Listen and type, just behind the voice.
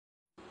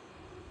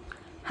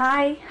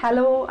Hi,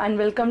 hello and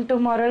welcome to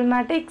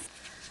Marvelmatix.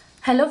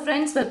 Hello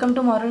friends, welcome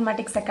to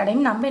Marvelmatix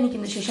Academy. நம்ம இன்னைக்கு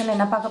இந்த செஷன்ல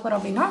என்ன பார்க்க போறோம்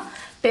அப்படினா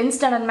 10th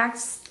standard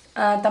maths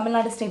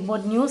Tamil Nadu state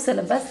board new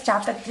syllabus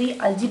chapter 3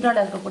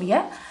 அல்ஜிப்ரால இருக்கக்கூடிய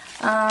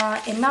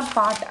என்ன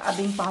பார்ட்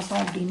அப்படினு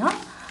பார்த்தோம் அப்படினா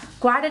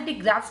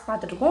குவாட்ரேட்டிக் கிராஃப்ஸ்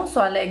பார்த்துட்டு இருக்கோம். சோ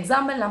அதுல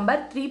எக்ஸாம்பிள்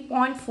நம்பர்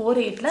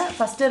 3.48ல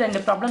ஃபர்ஸ்ட்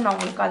ரெண்டு ப்ராப்ளம் நான்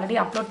உங்களுக்கு ஆல்ரெடி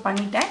அப்லோட்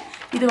பண்ணிட்டேன்.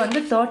 இது வந்து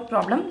third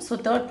problem. So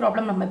third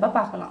problem நம்ம இப்ப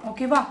பார்க்கலாம்.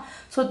 ஓகேவா?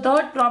 So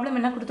third problem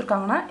என்ன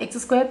கொடுத்திருக்காங்கன்னா x²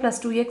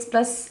 + 2x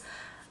 +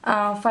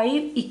 5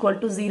 equal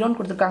to 0 ன்னு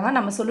கொடுத்திருக்காங்க.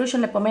 நம்ம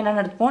சொல்யூஷன்ல எப்பவுமே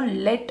என்ன எடுத்துப்போம்?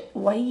 let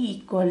y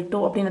equal to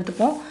அப்படி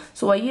எடுத்துப்போம்.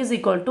 So y is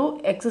equal to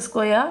x²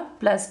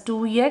 +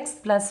 2x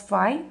 +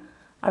 5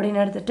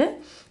 அப்படின்னு எடுத்துட்டு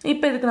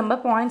இப்போ இதுக்கு நம்ம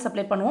பாயிண்ட்ஸ்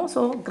அப்ளை பண்ணுவோம்.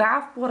 ஸோ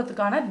கிராஃப்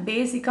போகிறதுக்கான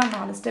பேசிக்காக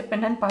 4 ஸ்டெப்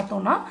என்னன்னு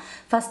பார்த்தோம்னா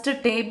ஃபஸ்ட்டு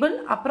டேபிள்,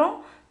 அப்புறம்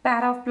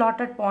பேர் ஆஃப்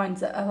பிளாட்டட்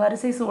பாயிண்ட்ஸ்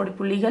வரிசை சோடி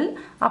புள்ளிகள்,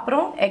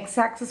 அப்புறம் எக்ஸ்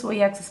ஆக்சிஸ்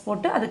ஒய் ஆக்சிஸ்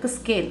போட்டு அதுக்கு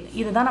ஸ்கேல்,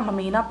 இதுதான் நம்ம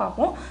மெயினாக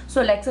பார்ப்போம். ஸோ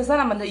லெக்ஸஸாக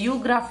நம்ம இந்த யூ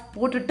கிராஃப்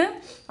போட்டுட்டு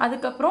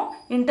அதுக்கப்புறம்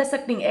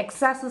இன்டர்செக்டிங்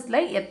எக்ஸ்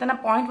ஆக்சிஸில் எத்தனை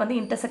பாயிண்ட் வந்து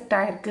இன்டர்செக்ட்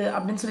ஆகிருக்கு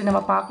அப்படின்னு சொல்லி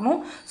நம்ம பார்க்கணும்.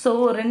 ஸோ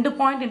 2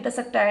 பாயிண்ட்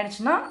இன்டர்செக்ட்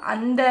ஆகிடுச்சுன்னா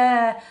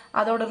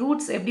அதோட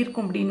ரூட்ஸ் எப்படி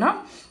இருக்கும் அப்படின்னா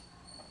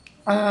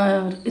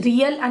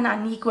ரியல் அண்ட்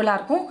அன்ஈக்குவலாக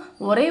இருக்கும்.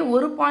 ஒரே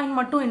ஒரு பாயிண்ட்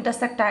மட்டும்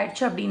இன்டர்செக்ட்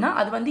ஆகிடுச்சு அப்படின்னா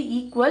அது வந்து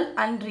ஈக்குவல்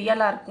அண்ட்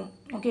ரியலாக இருக்கும்.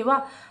 ஓகேவா?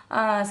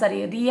 சரி,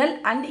 ரியல்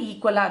அண்ட்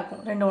ஈக்குவலாக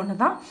இருக்கும், ரெண்டு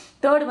ஒன்று தான்.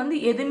 தேர்ட் வந்து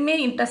எதுவுமே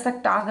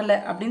இன்டர்செக்ட் ஆகலை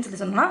அப்படின்னு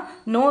சொல்லி சொன்னால்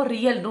நோ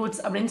ரியல்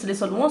ரூட்ஸ் அப்படின்னு சொல்லி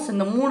சொல்லுவோம். ஸோ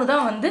இந்த 3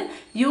 தான் வந்து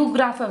யூ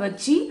கிராஃபை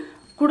வச்சு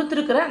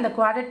கொடுத்துருக்கிற அந்த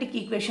குவாட்ரேட்டிக்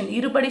ஈக்குவேஷன்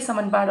இருபடி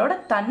சமன்பாடோட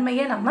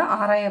தன்மையை நம்ம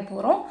ஆராய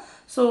போகிறோம்.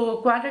 ஸோ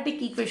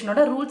குவாட்ரேட்டிக்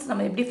ஈக்குவேஷனோட ரூல்ஸ்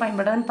நம்ம எப்படி ஃபைண்ட்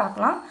பண்ணுறதுன்னு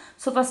பார்க்கலாம்.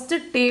 ஸோ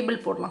ஃபஸ்ட்டு டேபிள்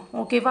போடலாம்.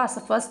 ஓகேவா?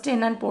 ஸோ ஃபஸ்ட்டு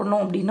என்னென்னு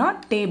போடணும் அப்படின்னா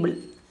டேபிள்.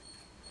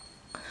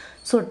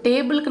 ஸோ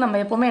டேபிளுக்கு நம்ம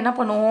எப்போவுமே என்ன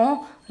பண்ணுவோம்?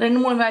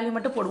 2-3 வேல்யூ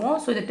மட்டும் போடுவோம்.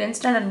 ஸோ இது 10th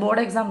ஸ்டாண்டர்ட்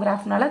போர்டு எக்ஸாம்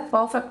கிராஃப்னால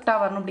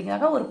பர்ஃபெக்டாக வரணும்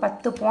அப்படிங்கிறத ஒரு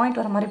 10 பாயிண்ட்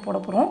வர மாதிரி போட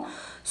போகிறோம்.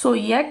 ஸோ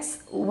எக்ஸ்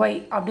ஒய்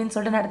அப்படின்னு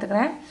சொல்லிட்டு நான்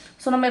எடுத்துக்கிறேன்.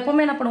 ஸோ நம்ம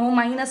எப்போவுமே என்ன பண்ணுவோம்?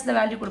 மைனஸில்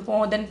வேல்யூ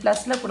கொடுப்போம், தென்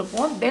ப்ளஸில்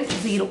கொடுப்போம், தென்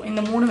 0,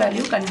 இந்த 3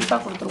 வேல்யூ கண்டிப்பாக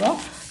கொடுத்துருவோம்.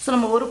 ஸோ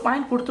நம்ம ஒரு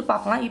பாயிண்ட் கொடுத்து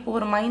பார்க்கலாம். இப்போ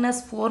ஒரு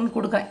 -4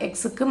 கொடுக்குறேன்,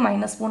 எக்ஸுக்கு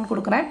 -4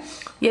 கொடுக்குறேன்.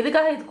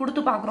 எதுக்காக இது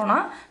கொடுத்து பார்க்குறோன்னா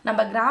நம்ம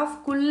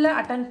கிராஃப்குள்ளே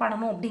அட்டன்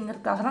பண்ணணும்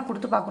அப்படிங்கிறதுக்காக தான்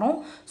கொடுத்து பார்க்குறோம்.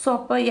 ஸோ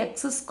அப்போ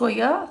x²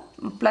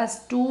 +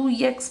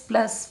 2x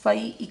 +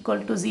 5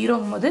 =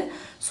 0 போது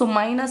ஸோ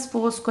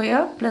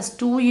 -4² +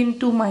 2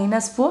 ×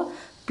 -4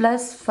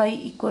 + 5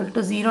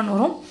 = 0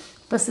 வரும்.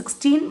 இப்போ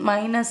 16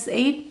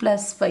 - 8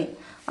 + 5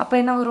 அப்போ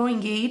என்ன வரும்?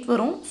 இங்கே 8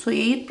 வரும். ஸோ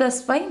 8 +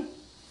 5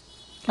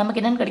 நமக்கு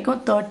என்னென்னு கிடைக்கும்?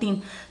 13.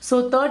 ஸோ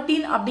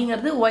 13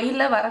 அப்படிங்கிறது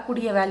ஒயில்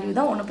வரக்கூடிய வேல்யூ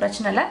தான், ஒன்றும்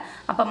பிரச்சனை இல்லை.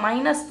 அப்போ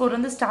 -4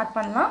 வந்து ஸ்டார்ட்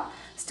பண்ணலாம்.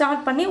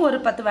 ஸ்டார்ட் பண்ணி ஒரு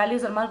 10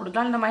 வேல்யூஸ் அது மாதிரி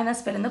கொடுக்கலாம், இல்லை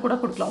 -5 கூட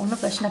கொடுக்கலாம்,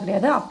 ஒன்றும் பிரச்சனை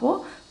கிடையாது.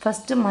 அப்போது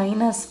ஃபஸ்ட்டு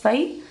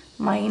 -5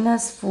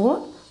 -4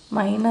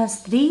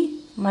 -3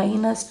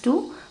 -2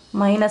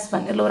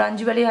 -1 இதில் ஒரு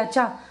 5 வேல்யூ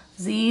ஆச்சா?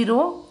 0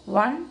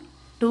 1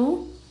 2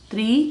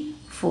 3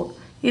 4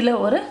 இதில்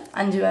ஒரு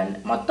 5 வேல்யூ,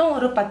 மொத்தம்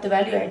ஒரு 10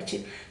 வேல்யூ ஆகிடுச்சு.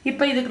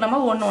 இப்போ இதுக்கு நம்ம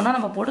ஒன்று ஒன்றா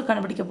நம்ம போட்டு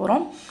கண்டுபிடிக்க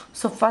போகிறோம்.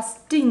 ஸோ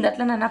ஃபஸ்ட்டு இந்த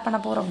இடத்துல நான் என்ன பண்ண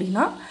போகிறோம்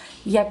அப்படின்னா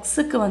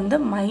எக்ஸுக்கு வந்து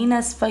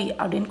 -5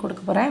 அப்படின்னு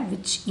கொடுக்க போகிறேன்,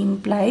 விச்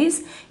இம்ப்ளைஸ்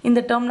இந்த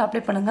டேர்மில்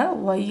அப்ளை பண்ணுங்கள்,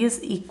 y is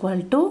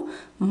equal to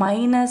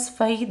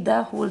 -5 the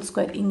whole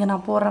square. இங்கே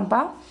நான்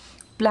போடுறேன்ப்பா,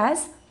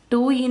 ப்ளஸ்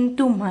 2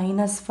 ×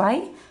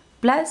 -5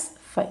 +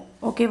 5.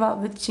 ஓகேவா?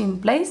 விச்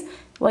இம்ப்ளைஸ்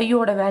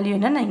ஒய்யோட வேல்யூ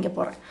என்ன நான் இங்கே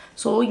போடுறேன்.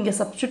 ஸோ இங்கே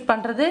சப்ஸ்டியூட்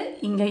பண்ணுறது,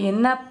 இங்கே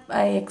என்ன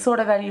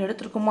எக்ஸோட வேல்யூ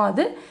எடுத்துருக்குமோ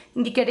அது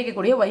இங்கே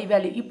கிடைக்கக்கூடிய ஒய்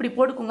வேல்யூ இப்படி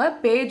போட்டுக்கோங்க,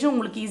 பேஜும்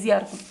உங்களுக்கு ஈஸியாக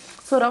இருக்கும்.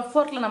 ஸோ ரஃப்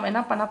ஒர்க்கில் நம்ம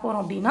என்ன பண்ண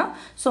போகிறோம் அப்படின்னா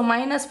ஸோ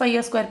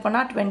 -5 ஸ்கொயர்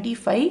பண்ணால்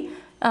 25,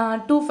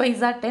 2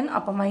 5s are 10,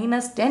 அப்போ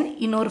 -10,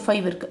 இன்னொரு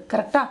 5 இருக்குது,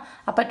 கரெக்டாக?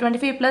 அப்போ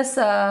 25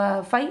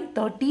 + 5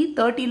 30,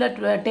 30ல்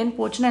 10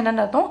 போச்சுன்னா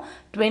என்னென்னு அர்த்தம்?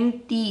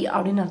 20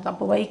 அப்படின்னு அர்த்தம்.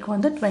 அப்போ ஒய்க்கு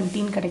வந்து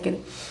 20 கிடைக்கிது.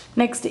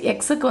 நெக்ஸ்ட்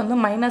எக்ஸுக்கு வந்து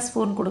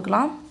 -4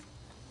 கொடுக்கலாம்.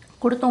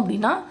 கொடுத்தோம்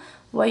அப்படின்னா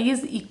y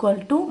is equal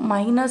to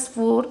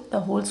 -4 the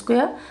whole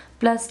square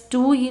plus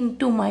 2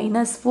 ×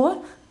 -4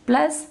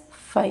 plus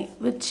 5,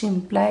 which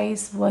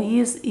implies y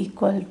is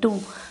equal to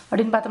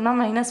அப்படின்னு பார்த்தோம்னா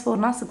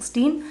 -4னா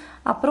 16,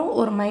 அப்புறம்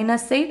ஒரு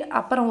 -8,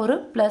 அப்புறம் ஒரு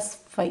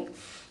 +5.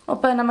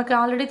 இப்போ நமக்கு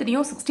ஆல்ரெடி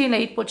தெரியும் 16ல்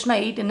 8 போச்சுன்னா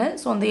 8ன்னு.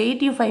 ஸோ அந்த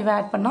 8யும் 5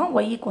 ஆட் பண்ணால்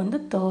ஒய்க்கு வந்து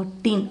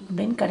 13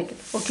 அப்படின்னு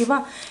கிடைக்குது. ஓகேவா?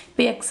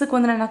 இப்போ எக்ஸுக்கு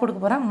வந்து நான் என்ன கொடுக்க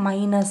போகிறேன்?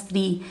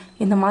 -3.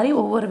 இந்த மாதிரி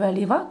ஒவ்வொரு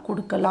வேல்யூவாக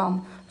கொடுக்கலாம்.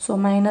 So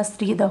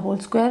 -3 the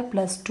whole square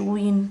plus 2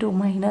 ×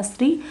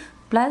 -3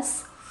 plus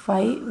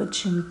 5, which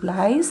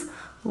implies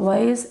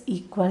y is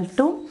equal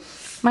to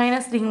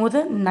 -3 போது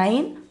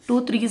 9, 2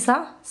 3s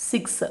are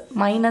 6,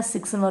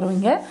 -6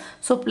 வருவீங்க.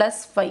 ஸோ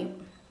 +5,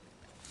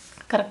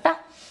 கரெக்டாக?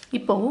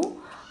 இப்போது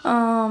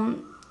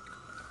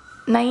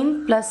 9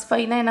 +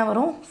 5 என்ன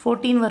வரும்?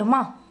 14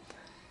 வருமா?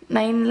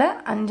 9ல்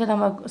 5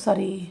 நம்ம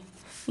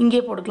இங்கே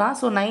போட்டுக்கலாம்.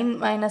 ஸோ 9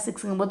 -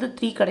 6 போது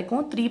 3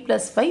 கிடைக்கும். 3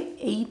 + 5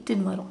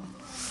 8ன்னு வரும்.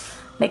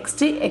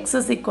 Next x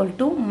is equal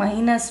to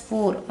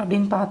 -4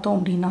 அப்படின்னு பார்த்தோம்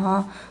அப்படின்னா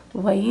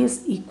y is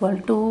equal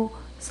to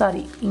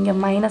இங்கே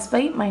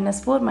 -5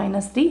 -4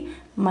 -3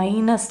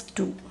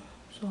 -2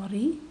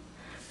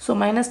 ஸோ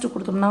 -2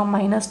 கொடுத்தோம்னா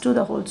 -2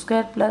 the whole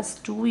square plus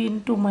 2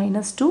 ×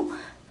 -2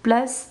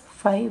 plus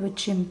 5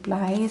 which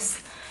implies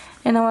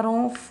என்ன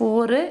வரும்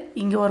 4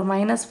 இங்கே ஒரு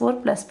 -4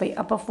 + 5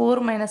 அப்போ 4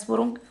 -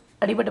 4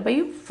 அடிபட்டு போய்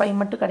 5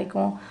 மட்டும்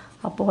கிடைக்கும்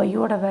அப்போ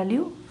y-யோட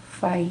வேல்யூ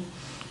 5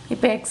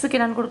 இப்போ x-க்கு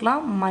என்னன்னு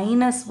கொடுக்கலாம்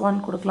 -1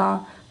 கொடுக்கலாம்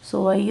so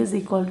y is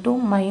equal to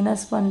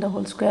 -1 the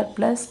whole square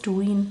plus 2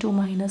 into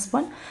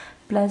 -1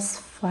 plus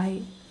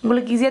 5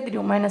 உங்களுக்கு ஈஸியாக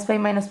தெரியும் -5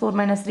 -4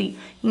 -3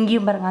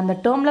 இங்கேயும் பாருங்கள் அந்த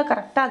டேர்மில்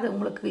கரெக்டாக அது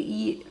உங்களுக்கு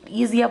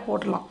ஈஸியாக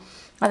போடலாம்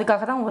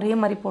அதுக்காக தான் ஒரே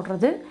மாதிரி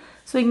போடுறது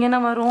ஸோ இங்கே என்ன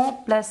வரும்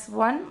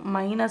 +1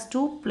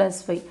 -2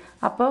 +5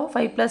 அப்போ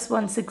 5 +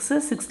 1 6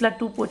 6ல்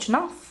 2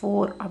 போச்சுன்னா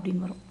 4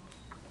 அப்படின்னு வரும்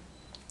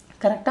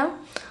கரெக்டாக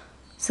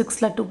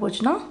 6ல் 2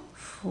 போச்சுன்னா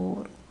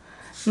 4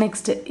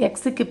 நெக்ஸ்ட்டு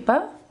எக்ஸுக்கு இப்போ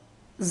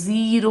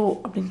 0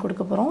 அப்படின்னு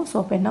கொடுக்க போகிறோம் ஸோ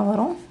அப்போ என்ன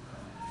வரும்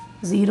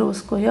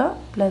 0²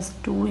 +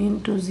 2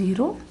 into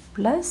 0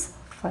 +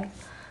 5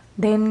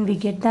 then we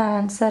get the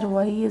answer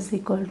y is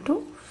equal to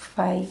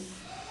 5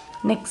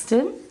 next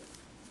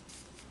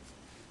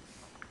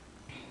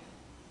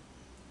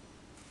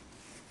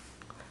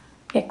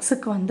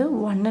x-க்கு வந்து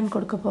 1 ன்னு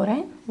கொடுக்க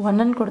போகிறேன் 1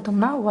 ன்னு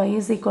கொடுத்தோம்னா y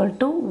is equal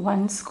to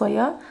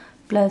 1²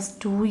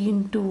 + 2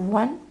 into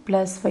 1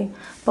 + 5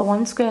 இப்போ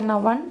 1² னா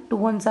 1 2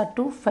 1s are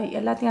 2 5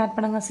 எல்லாத்தையும் ஆட்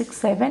பண்ணுங்க 6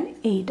 7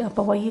 8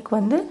 அப்போ y-க்கு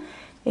வந்து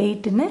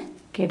 8ன்னு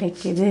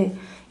கிடைக்குது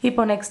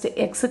இப்போ நெக்ஸ்ட்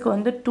x-க்கு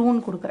வந்து 2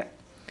 ன்னு கொடுக்குறேன்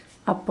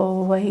அப்போ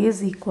y is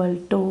equal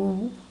to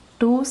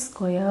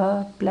 2²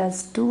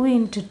 + 2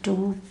 into 2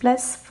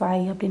 +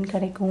 5 அப்படின்னு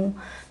கிடைக்கும்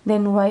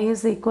then y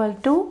is equal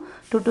to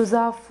 2 2s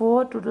are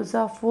 4 2 2s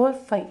are 4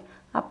 5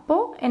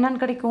 அப்போது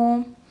என்னன்னு கிடைக்கும்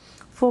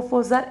 4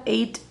 4s are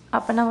 8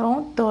 அப்போ என்ன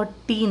வரும்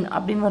 13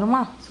 அப்படின்னு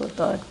வருமா so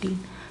 13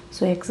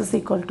 so x is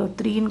equal to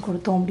 3ன்னு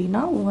கொடுத்தோம்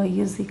அப்படின்னா y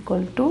is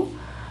equal to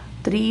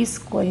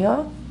 3²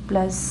 +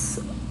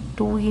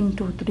 2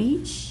 into 3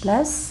 +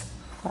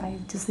 5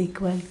 which is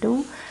equal to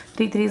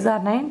 3 3s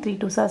are 9 3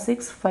 2s are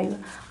 6 5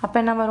 அப்போ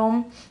என்ன வரும்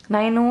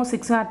 9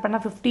 6 ஆட்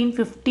பண்ணால் 15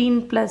 15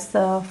 +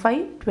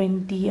 5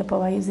 20 அப்போ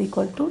y is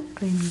equal to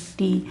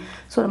 20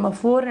 so நம்ம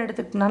 4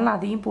 எடுத்துக்கிட்டனால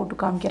அதையும் போட்டு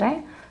காமிக்கிறேன்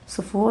ஸோ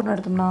 4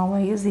 எடுத்தோம்னா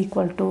y is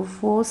equal to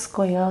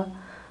 4²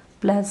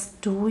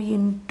 + 2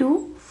 into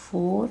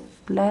 4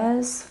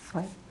 +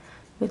 5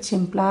 which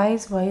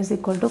implies y is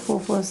equal to 4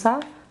 4s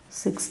are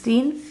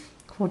 16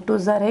 4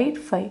 2s are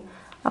 8 5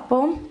 அப்போ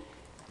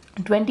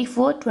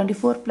 24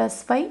 +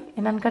 5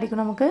 என்னன்னு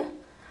கிடைக்கும் நமக்கு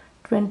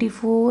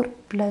 24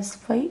 +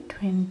 5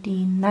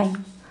 29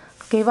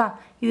 ஓகேவா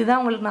இதுதான்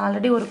உங்களுக்கு நான்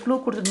ஆல்ரெடி ஒரு க்ளூ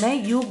கொடுத்துருந்தேன்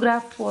யூ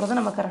கிராஃப் போகிறத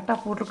நம்ம கரெக்டாக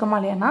போட்டிருக்கோமா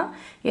இல்லையானா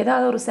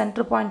ஏதாவது ஒரு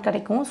சென்டர் பாயிண்ட்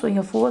கிடைக்கும் ஸோ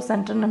இங்கே 4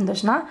 சென்டர்னு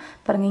இருந்துச்சுன்னா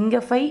பாருங்கள்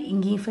இங்கே 5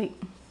 இங்கேயும் 5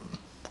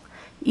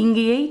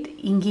 இங்கே 8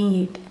 இங்கேயும்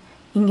 8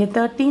 இங்கே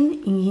 13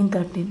 இங்கேயும்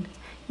 13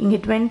 இங்கே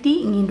 20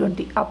 இங்கேயும்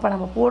 20 அப்போ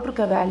நம்ம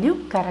போட்டிருக்க வேல்யூ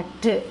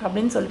கரெக்டு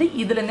அப்படின்னு சொல்லிட்டு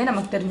இதுலேருந்தே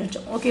நமக்கு தெரிஞ்சு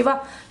வச்சோம் ஓகேவா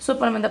ஸோ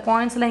இப்போ நம்ம இந்த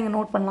பாயிண்ட்ஸ்லாம் இங்கே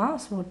நோட் பண்ணலாம்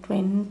ஸோ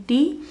 20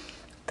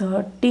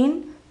 13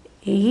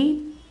 8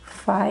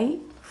 5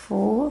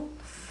 4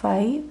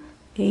 5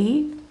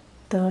 8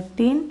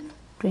 13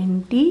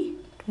 20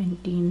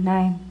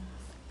 29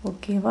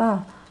 ஓகேவா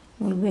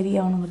உங்களுக்கு வெரி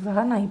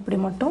ஆகணுங்கிறதுக்காக நான் இப்படி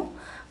மட்டும்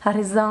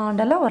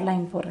ஹரிசாண்டலாக ஒரு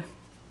லைன் போடுறேன்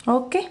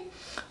ஓகே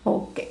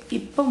ஓகே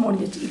இப்போ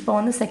முடிஞ்சிச்சு இப்போ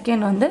வந்து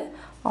செகண்ட் வந்து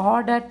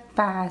ordered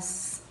pass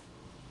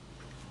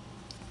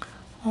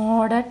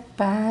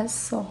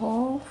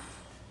of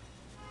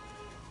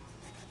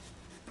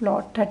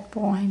plotted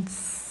points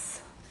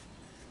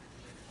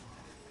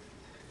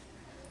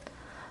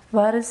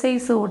வரிசை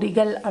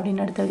சோடிகள்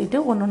அப்படின்னு எடுத்து எழுதிட்டு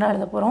ஒன்று ஒன்றா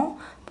எழுத போகிறோம்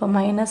இப்போ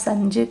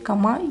 -5,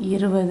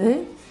 20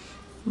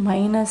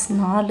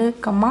 -4,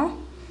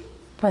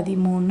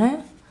 13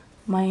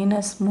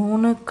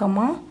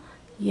 -3,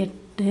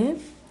 8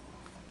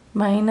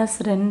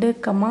 -2,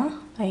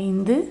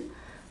 5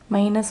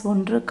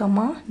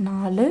 -1,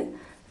 4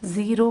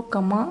 0,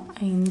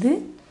 5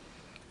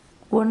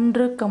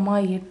 1,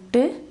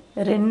 8 2,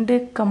 13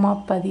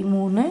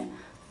 3,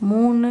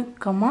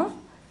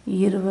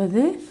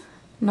 20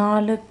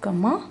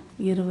 4,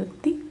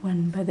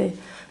 29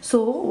 ஸோ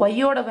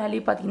ஒய்யோட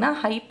வேல்யூ பார்த்தீங்கன்னா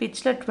ஹை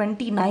பிச்சில்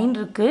 29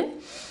 இருக்குது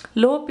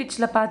லோ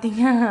பிச்சில்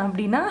பார்த்தீங்க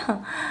அப்படின்னா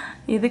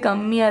இது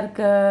கம்மியாக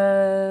இருக்க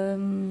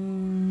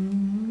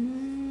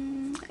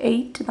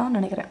 8 தான்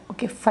நினைக்கிறேன்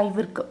ஓகே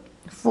 5 இருக்குது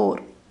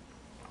 4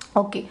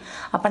 ஓகே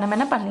அப்போ நம்ம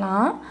என்ன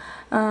பண்ணலாம்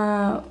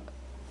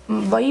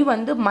y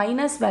வந்து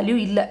மைனஸ் வேல்யூ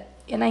இல்லை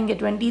ஏன்னா இங்கே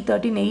 20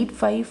 13 8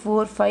 5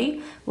 4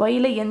 5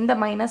 yல எந்த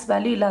மைனஸ்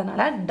வேல்யூ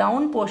இல்லாதனால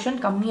டவுன் போர்ஷன்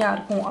கம்மியாக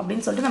இருக்கும்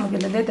அப்படின்னு சொல்லிட்டு நமக்கு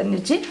இதுலேருந்தே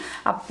தெரிஞ்சிச்சு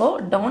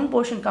அப்போது டவுன்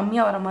போர்ஷன்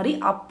கம்மியாக வர மாதிரி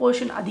அப்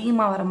போர்ஷன்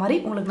அதிகமாக வர மாதிரி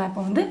உங்களுக்கு நான்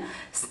இப்போ வந்து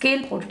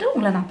ஸ்கேல் போட்டுட்டு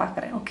உங்களை நான்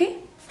பார்க்குறேன் ஓகே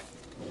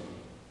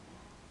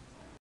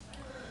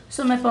ஸோ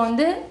நம்ம இப்போ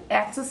வந்து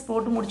ஆக்சஸ்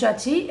போட்டு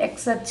முடிச்சாச்சு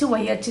எக்ஸ் அச்சு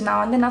ஒய் அச்சு நான்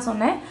வந்து என்ன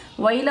சொன்னேன்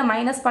ஒயில்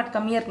மைனஸ் பார்ட்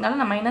கம்மியாக இருக்கனால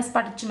நான் மைனஸ்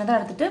பார்ட் சின்னதாக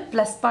எடுத்துகிட்டு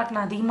ப்ளஸ் பார்ட்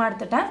நான் அதிகமாக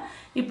எடுத்துட்டேன்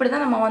இப்படி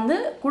தான் நம்ம வந்து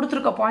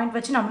கொடுத்துருக்க பாயிண்ட்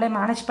வச்சு நம்மளே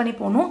மேனேஜ் பண்ணி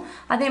போகணும்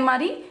அதே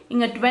மாதிரி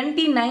இங்கே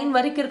 29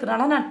 வரைக்கும்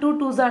இருக்கிறனால நான் 2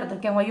 2s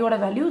எடுத்திருக்கேன் ஒய்யோட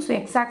value so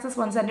X access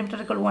 1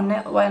 centimetre equal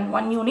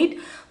 1 unit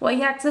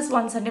Y access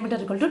 1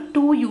 centimetre equal to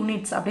 2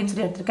 units அப்படின்னு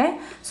சொல்லி எடுத்திருக்கேன்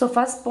ஸோ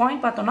ஃபர்ஸ்ட்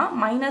பாயிண்ட் பார்த்தோம்னா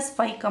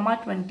 -5,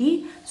 20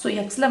 ஸோ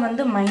எக்ஸில்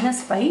வந்து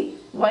 -5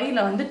 yல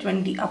வந்து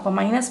 20. அப்போ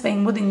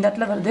 -5 போது இந்த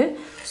இடத்துல வருது.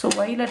 ஸோ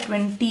yல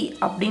 20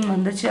 அப்படின்னு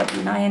வந்துச்சு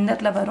அப்படின்னா எந்த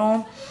இடத்துல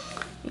வரும்?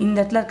 இந்த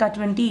இடத்துல இருக்கா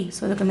 20.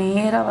 ஸோ இதுக்கு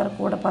நேராக வர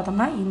கோடை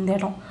பார்த்தோம்னா இந்த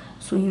இடம்.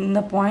 ஸோ இந்த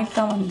பாயிண்ட்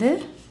தான் வந்து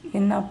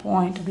என்ன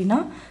பாயிண்ட் அப்படின்னா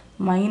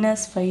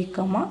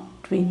 -5,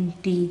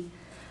 20.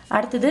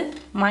 அடுத்தது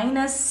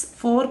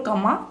 -4,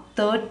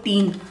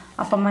 13.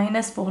 அப்போ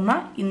 -4னா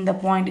இந்த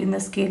பாயிண்ட் இந்த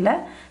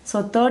ஸ்கேலில். ஸோ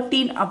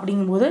 13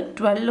 அப்படிங்கும்போது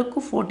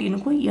 12க்கும்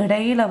 14க்கும்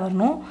இடையில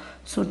வரணும்.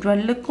 ஸோ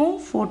 12க்கும்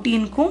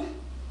 14க்கும்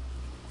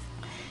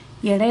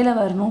இடையில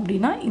வரணும்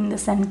அப்படின்னா இந்த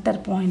சென்டர்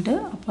பாயிண்ட்டு.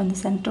 அப்போ அந்த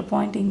சென்டர்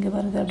பாயிண்ட் எங்கே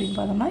வருது அப்படின்னு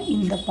பார்த்தோம்னா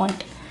இந்த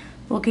பாயிண்ட்.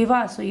 ஓகேவா?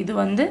 ஸோ இது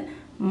வந்து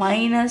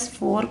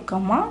 -4,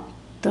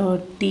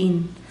 13.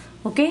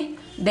 ஓகே,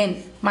 தென்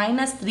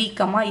 -3,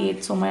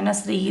 8. ஸோ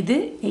 -3 இது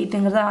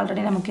 8ங்கிறது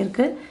ஆல்ரெடி நமக்கு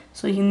இருக்குது.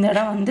 ஸோ இந்த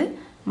இடம் வந்து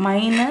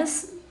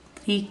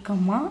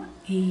 -3,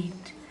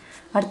 8.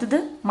 அடுத்தது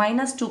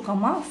 -2,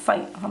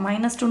 5. அப்போ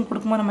 -2ன்னு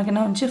கொடுக்கும்போது நமக்கு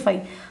என்ன வந்துச்சு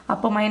 5.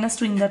 அப்போ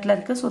 -2 இந்த இடத்துல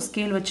இருக்குது. ஸோ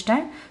ஸ்கேல்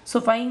வச்சுட்டேன். ஸோ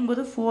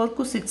 5ங்கும்போது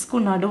 4க்கும்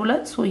 6க்கும் நடுவில்.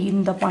 ஸோ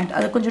இந்த பாயிண்ட்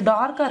அது கொஞ்சம்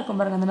டார்க்காக இருக்கும்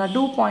பாருங்கள். அந்த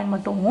நடு பாயிண்ட்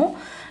மட்டும்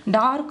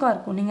டார்க்காக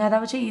இருக்கும். நீங்கள் அதை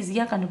வச்சு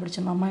ஈஸியாக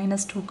கண்டுபிடிச்சிடலாம்.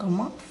 -2,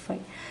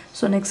 5.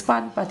 ஸோ நெக்ஸ்ட்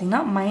பாயிண்ட்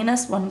பார்த்தீங்கன்னா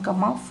 -1,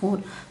 4.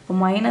 இப்போ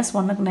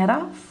 -1க்கு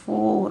நேராக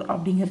 4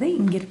 அப்படிங்கிறது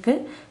இங்கே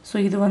இருக்குது. ஸோ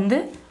இது வந்து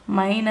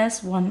 -1,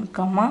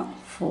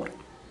 4.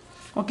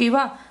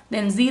 ஓகேவா?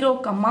 தென் 0,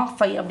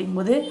 5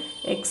 அப்படிங்கும்போது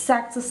எக்ஸ்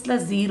ஆக்சிஸில்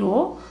 0,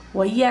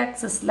 ஒய்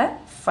ஆக்சிஸில்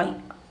 5.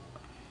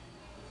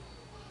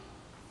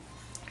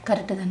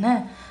 கரெக்டு தானே?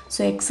 ஸோ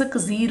எக்ஸுக்கு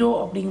 0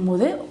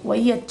 அப்படிங்கும்போது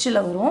ஒய்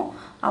அச்சில் வரும்.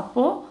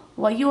 அப்போது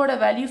ஒய்யோட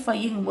வேல்யூ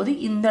 5ங்கும்போது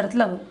இந்த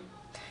இடத்துல வரும்.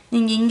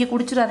 நீங்கள் இங்கே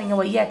குடிச்சிடாதீங்க.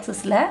 ஒய்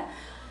ஆக்சிஸில்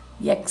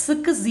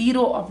எக்ஸுக்கு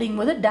 0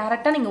 அப்படிங்கும்போது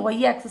டேரெக்டாக நீங்கள்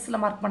ஒய்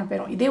ஆக்சிஸில் மார்க் பண்ண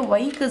போயிடும். இதே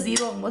ஒய்க்கு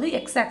 0ங்கும்போது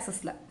எக்ஸ்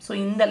ஆக்சிஸில். ஸோ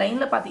இந்த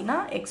லைனில் பார்த்தீங்கன்னா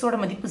எக்ஸோட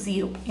மதிப்பு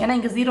 0. ஏன்னா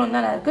இங்கே 0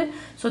 தான் இருக்குது.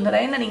 ஸோ இந்த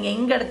லைனில் நீங்கள்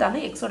எங்கே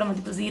எடுத்தாலும் எக்ஸோட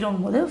மதிப்பு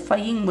 0ங்கும்போது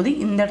 5ங்கும்போது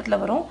இந்த இடத்துல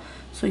வரும்.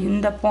 ஸோ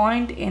இந்த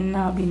பாயிண்ட் என்ன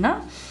அப்படின்னா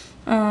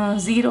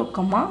 0,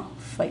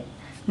 5.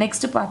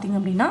 நெக்ஸ்ட்டு பார்த்தீங்க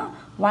அப்படின்னா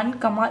 1,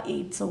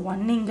 8. ஸோ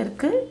 1 இங்கே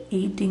இருக்குது,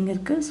 8 இங்கே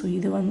இருக்குது. ஸோ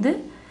இது வந்து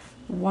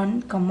 1,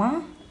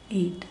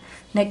 8.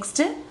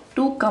 நெக்ஸ்ட்டு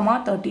 2,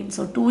 13.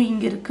 ஸோ 2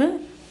 இங்கே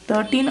இருக்குது,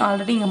 13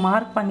 ஆல்ரெடி இங்கே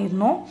மார்க்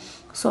பண்ணிடணும்.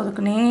 ஸோ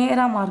அதுக்கு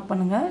நேராக மார்க்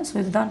பண்ணுங்கள். ஸோ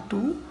இதுதான்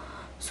 2.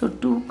 ஸோ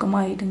 2,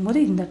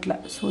 8ங்கும்போது இந்த இடத்துல.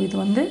 ஸோ இது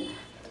வந்து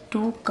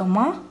 2,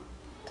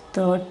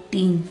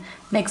 13.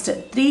 நெக்ஸ்ட்டு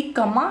 3,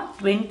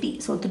 20.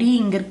 ஸோ 3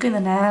 இங்கே இருக்குது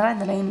இந்த நேராக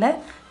இந்த லைனில்.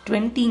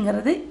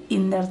 20ங்கிறது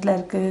இந்த இடத்துல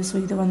இருக்குது. ஸோ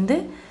இது வந்து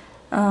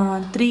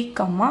 3,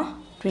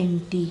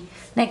 20.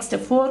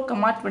 நெக்ஸ்ட்டு 4,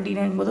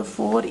 29ங்கும்போது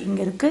 4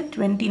 இங்கே இருக்குது.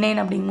 29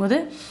 அப்படிங்கும்போது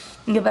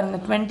இங்கே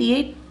பாருங்கள்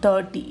 28,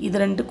 30. இது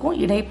ரெண்டுக்கும்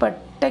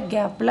இடைப்பட்ட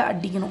கேப்பில்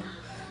அடிக்கணும்.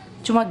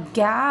 சும்மா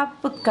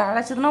கேப்பு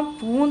கிடச்சதுன்னா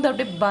பூந்து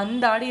அப்படியே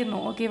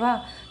பந்தாடிடணும். ஓகேவா?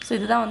 ஸோ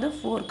இதுதான் வந்து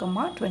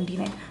 4,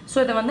 29. ஸோ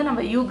இதை வந்து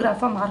நம்ம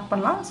யூகிராஃபாக மார்க்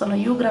பண்ணலாம். ஸோ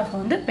நான் யூகிராஃபை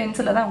வந்து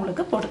பென்சிலில் தான்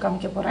உங்களுக்கு போட்டு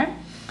காமிக்க போகிறேன்.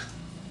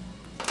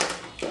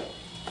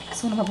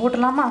 ஸோ நம்ம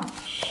போட்டுடலாமா?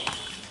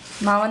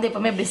 நான் வந்து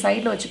எப்போவுமே இப்படி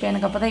சைடில் வச்சுப்பேன்.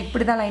 எனக்கு அப்போ தான்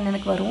இப்படி தான் லைன்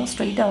எனக்கு வரும்,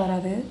 ஸ்ட்ரைட்டாக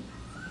வராது.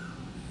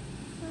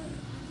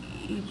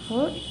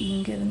 இப்போது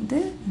இங்கேருந்து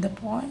இந்த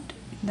பாயிண்ட்,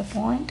 இந்த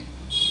பாயிண்ட்,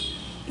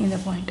 இந்த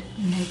பாயிண்ட்.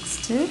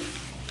 நெக்ஸ்ட்டு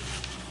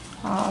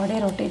அப்படியே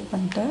ரொட்டேட்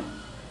பண்ணிட்டு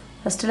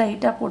ஃபஸ்ட்டு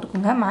லைட்டாக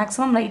போட்டுக்கோங்க.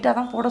 மேக்ஸிமம் லைட்டாக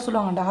தான் போட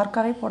சொல்லுவாங்க,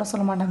 டார்க்காகவே போட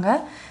சொல்ல மாட்டாங்க.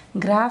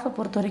 கிராஃபை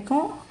பொறுத்த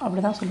வரைக்கும்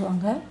அப்படி தான்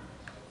சொல்லுவாங்க.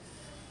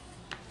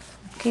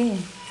 ஓகே,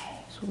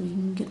 ஸோ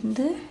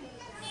இங்கேருந்து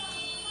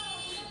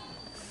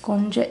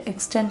கொஞ்சம்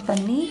எக்ஸ்டெண்ட்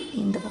பண்ணி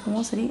இந்த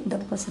பக்கமும் சரி இந்த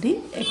பக்கம் சரி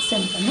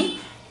எக்ஸ்டெண்ட் பண்ணி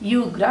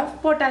கிராஃப்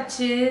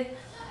போட்டாச்சு.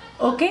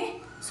 ஓகே,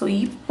 ஸோ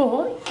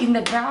இப்போது இந்த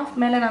கிராஃப்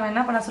மேலே நான்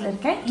என்ன பண்ண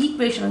சொல்லியிருக்கேன்,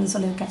 ஈக்குவேஷன் வந்து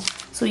சொல்லியிருக்கேன்.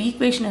 ஸோ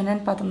ஈக்குவேஷன்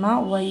என்னென்னு பார்த்தோம்னா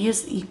y is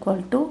equal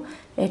to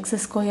x²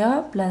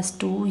 plus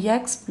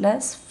 2x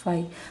plus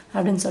 5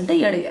 அப்படின்னு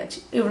சொல்லிட்டு எழுதியாச்சு.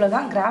 இவ்வளோ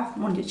தான் கிராஃப்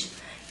முடிஞ்சிச்சு.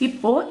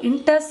 இப்போது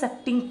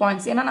இன்டர்செக்டிங்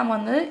பாயிண்ட்ஸ், ஏன்னா நம்ம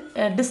வந்து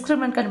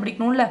டிஸ்கிரிமினன்ட்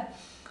கண்டுபிடிக்கணும்ல,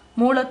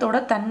 மூலத்தோட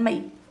தன்மை.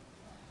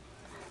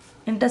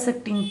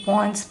 இன்டர்செக்டிங்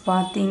பாயிண்ட்ஸ்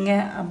பார்த்தீங்க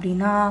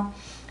அப்படின்னா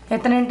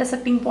எத்தனை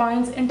இன்டர்செக்டிங்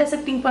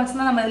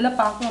பாயிண்ட்ஸ்னால் நம்ம இதில்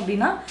பார்க்கணும்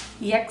அப்படின்னா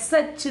எக்ஸ்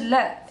அச்சில்,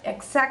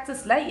 எக்ஸ்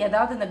ஆக்சிஸில்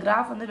ஏதாவது இந்த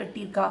கிராஃப் வந்து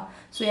வெட்டியிருக்கா.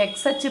 ஸோ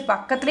எக்ஸ் அச்சு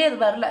பக்கத்துலேயே அது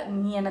வரல,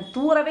 நீ என்னை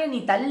தூரவே நீ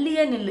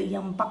தள்ளியே நில்லு,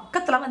 என்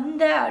பக்கத்தில்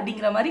வந்த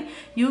அப்படிங்கிற மாதிரி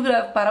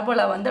யூகிராஃப்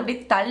பரபோலா வந்து அப்படியே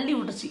தள்ளி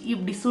விட்டுருச்சு,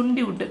 இப்படி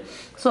சுண்டி விட்டு.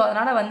 ஸோ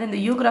அதனால் வந்து இந்த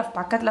யூகிராஃப்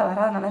பக்கத்தில்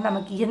வராதனால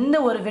நமக்கு எந்த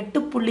ஒரு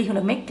வெட்டு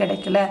புள்ளிகளுமே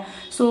கிடைக்கல.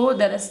 So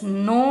there is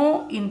no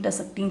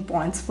intersecting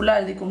points.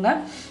 ஃபுல்லாக எழுதிக்கோங்க.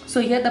 So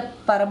here the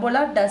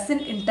parabola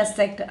doesn't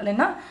intersect,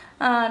 இல்லைன்னா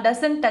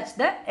doesn't touch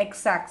the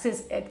x-axis,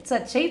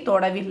 x-அச்சை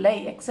தொடவில்லை,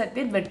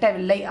 x-அச்சை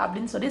வெட்டவில்லை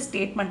அப்படின்னு சொல்லி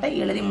ஸ்டேட்மெண்ட்டை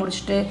எழுதி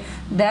முடிச்சுட்டு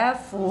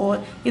therefore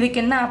இதுக்கு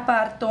என்ன அப்போ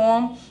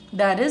அர்த்தம்,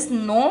 there is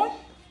no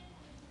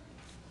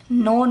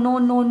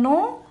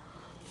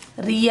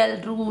real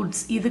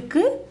roots,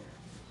 இதுக்கு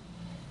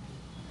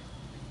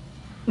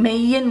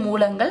மெய்யெண்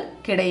மூலங்கள்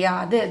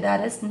கிடையாது.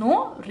 there is no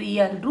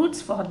real roots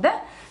for the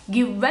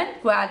given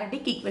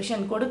quadratic equation.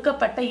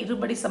 கொடுக்கப்பட்ட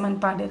இருபடி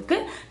சமன்பாட்டிற்கு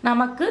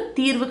நமக்கு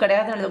தீர்வு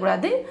கிடையாதுன்னு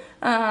எழுதக்கூடாது,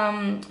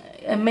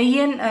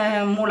 மெய்யெண்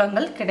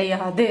மூலங்கள்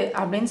கிடையாது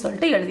அப்படின்னு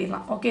சொல்லிட்டு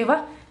எழுதிடலாம். ஓகேவா?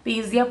 இப்போ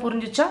ஈஸியாக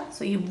புரிஞ்சிச்சா?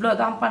 ஸோ இவ்வளோ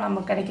தான்ப்பா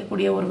நமக்கு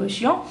கிடைக்கக்கூடிய ஒரு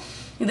விஷயம்.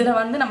 இதில்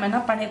வந்து நம்ம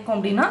என்ன பண்ணியிருக்கோம்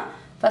அப்படின்னா,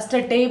 ஃபஸ்ட்டு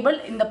டேபிள்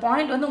இந்த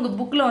பாயிண்ட் வந்து உங்கள்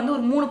புக்கில் வந்து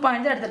ஒரு 3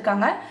 பாயிண்ட் தான்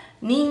எடுத்திருக்காங்க.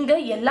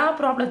 நீங்கள் எல்லா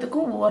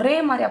ப்ராப்ளத்துக்கும் ஒரே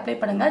மாதிரி அப்ளை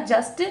பண்ணுங்கள்.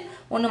 ஜஸ்ட்டு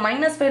ஒன்று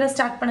 -5ல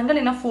ஸ்டார்ட் பண்ணுங்கள்,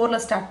 இல்லைன்னா 4ல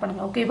ஸ்டார்ட்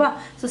பண்ணுங்கள். ஓகேவா?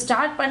 ஸோ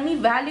ஸ்டார்ட் பண்ணி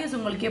வேல்யூஸ்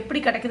உங்களுக்கு எப்படி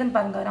கிடைக்குதுன்னு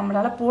பாருங்கள்.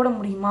 நம்மளால் போட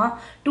முடியுமா,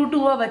 2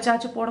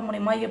 வச்சாச்சும் போட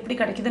முடியுமா, எப்படி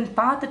கிடைக்குதுன்னு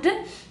பார்த்துட்டு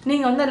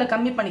நீங்கள் வந்து அதில்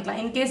கம்மி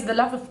பண்ணிக்கலாம். இன்கேஸ்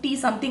இதெல்லாம் 50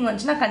 சம்திங்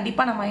வந்துச்சுன்னா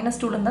கண்டிப்பாக நான்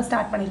 -2லேருந்து தான்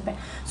ஸ்டார்ட்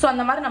பண்ணியிருப்பேன். ஸோ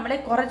அந்த மாதிரி நம்மளே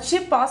குறைச்சி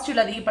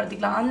பாசிட்டிவில்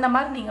அதிகப்படுத்திக்கலாம். அந்த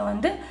மாதிரி நீங்கள்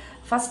வந்து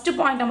ஃபஸ்ட்டு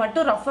பாயிண்ட்டை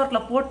மட்டும் ரஃப்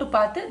ஒர்க்கில் போட்டு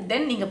பார்த்து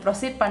தென் நீங்கள்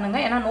ப்ரொசீட்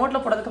பண்ணுங்கள். ஏன்னா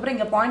நோட்டில் போடுறதுக்கப்புறம்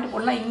இங்கே பாயிண்ட்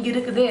போடலாம், இங்கே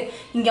இருக்குது,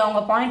 இங்கே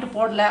அவங்க பாயிண்ட்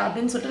போடல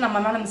அப்படின்னு சொல்லிட்டு நம்ம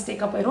மேலே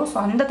மிஸ்டேக்காக போயிடும். ஸோ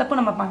அந்த தப்பு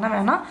நம்ம பண்ண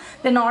வேணாம்.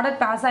 தென் ஆர்டர்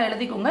பாஸாக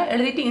எழுதிக்கோங்க.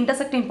 எழுதிட்டு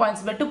இன்டர்செக்டிங்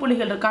பாயிண்ட்ஸ்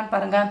வெட்டுப்புள்ளிகள் இருக்கான்னு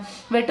பாருங்கள்.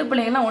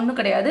 வெட்டுப்புள்ளிகள்லாம் ஒன்றும்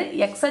கிடையாது.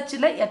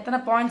 எக்ஸ்ஹெச்சில் எத்தனை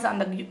பாயிண்ட்ஸ்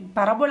அந்த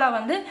பரபோலா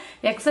வந்து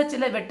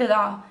எக்ஸ்ஹெச்சில்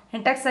வெட்டுதா,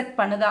 இன்டர்செக்ட்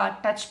பண்ணுதா,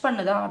 டச்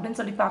பண்ணுதா அப்படின்னு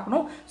சொல்லி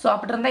பார்க்கணும். ஸோ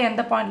அப்படி இருந்தால்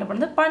எந்த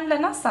பாயிண்டில்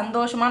பண்ணலன்னா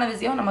சந்தோஷமான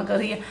விஷயம்,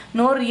 நமக்கு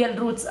நோ ரியல்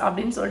ரூட்ஸ்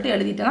அப்படின்னு சொல்லிட்டு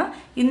எழுதிட்டேன்னா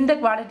இந்த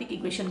குவாலிட்டிக்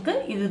ஈக்குவேஷனுக்கு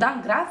இதுதான்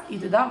கிராஃப்,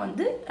 இதுதான்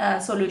வந்து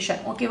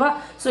சொல்யூஷன். ஓகேவா?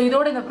 ஸோ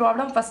இதோட இந்த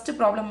ப்ராப்ளம் ஃபஸ்ட்டு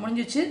ப்ராப்ளம்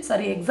முடிஞ்சிச்சு.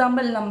 சரி,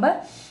 எக்ஸாம்பிள் நம்பர்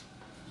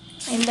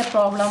இந்த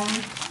ப்ராப்ளம்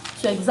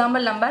ஸோ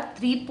எக்ஸாம்பிள் நம்பர்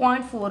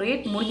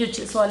 3.48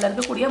 முடிஞ்சிச்சு. ஸோ அதில்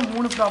இருக்கக்கூடிய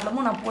 3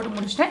 ப்ராப்ளமும் நான் போட்டு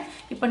முடிச்சிட்டேன்.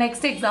 இப்போ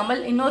நெக்ஸ்ட் எக்ஸாம்பிள்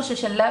இன்னொரு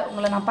செஷனில்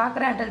உங்களை நான்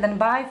பார்க்குறேன். until then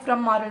bye from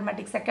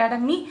Marvelmatix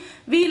Academy.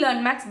 We learn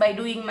maths by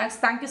doing maths.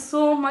 Thank you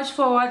so much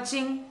for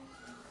watching.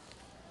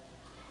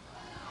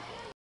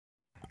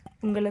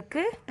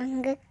 உங்களுக்கு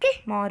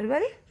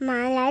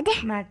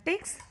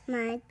Marvelmatix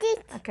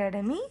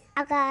Academy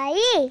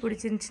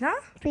பிடிச்சிருந்துச்சுன்னா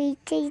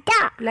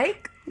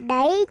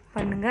லைக்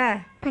பண்ணுங்க,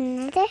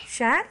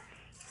 ஷேர்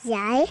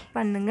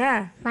பண்ணுங்க,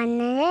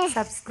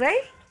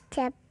 சப்ஸ்கிரைப்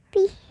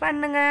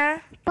பண்ணுங்க.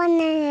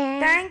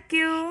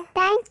 தேங்க்யூ.